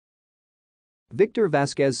Víctor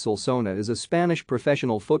Vázquez Solsona is a Spanish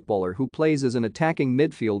professional footballer who plays as an attacking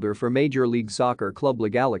midfielder for Major League Soccer club La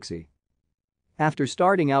Galaxy. After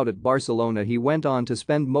starting out at Barcelona, he went on to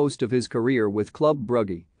spend most of his career with Club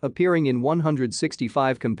Brugge, appearing in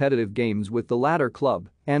 165 competitive games with the latter club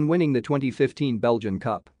and winning the 2015 Belgian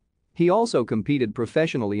Cup. He also competed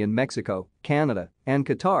professionally in Mexico, Canada, and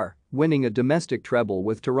Qatar, winning a domestic treble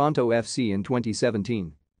with Toronto FC in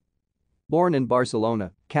 2017. Born in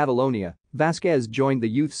Barcelona, Catalonia, Vázquez joined the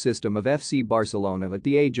youth system of FC Barcelona at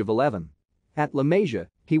the age of 11. At La Masia,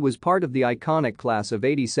 he was part of the iconic class of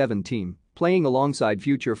 '87 team, playing alongside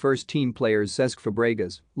future first-team players Cesc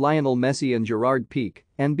Fabregas, Lionel Messi and Gerard Piqué,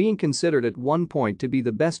 and being considered at one point to be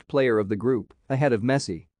the best player of the group, ahead of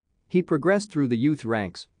Messi. He progressed through the youth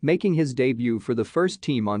ranks, making his debut for the first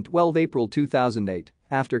team on 12 April 2008,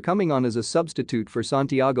 after coming on as a substitute for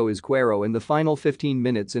Santiago Izquierdo in the final 15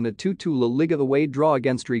 minutes in a 2-2 La Liga away draw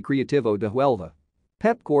against Recreativo de Huelva.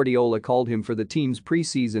 Pep Guardiola called him for the team's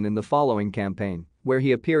pre-season in the following campaign, where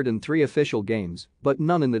he appeared in 3 official games, but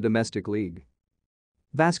none in the domestic league.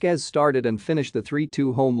 Vázquez started and finished the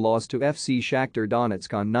 3-2 home loss to FC Shakhtar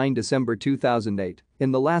Donetsk on 9 December 2008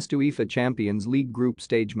 in the last UEFA Champions League group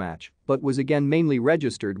stage match, but was again mainly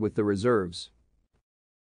registered with the reserves.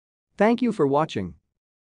 Thank you for watching.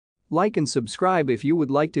 Like and subscribe if you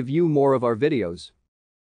would like to view more of our videos.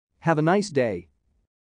 Have a nice day.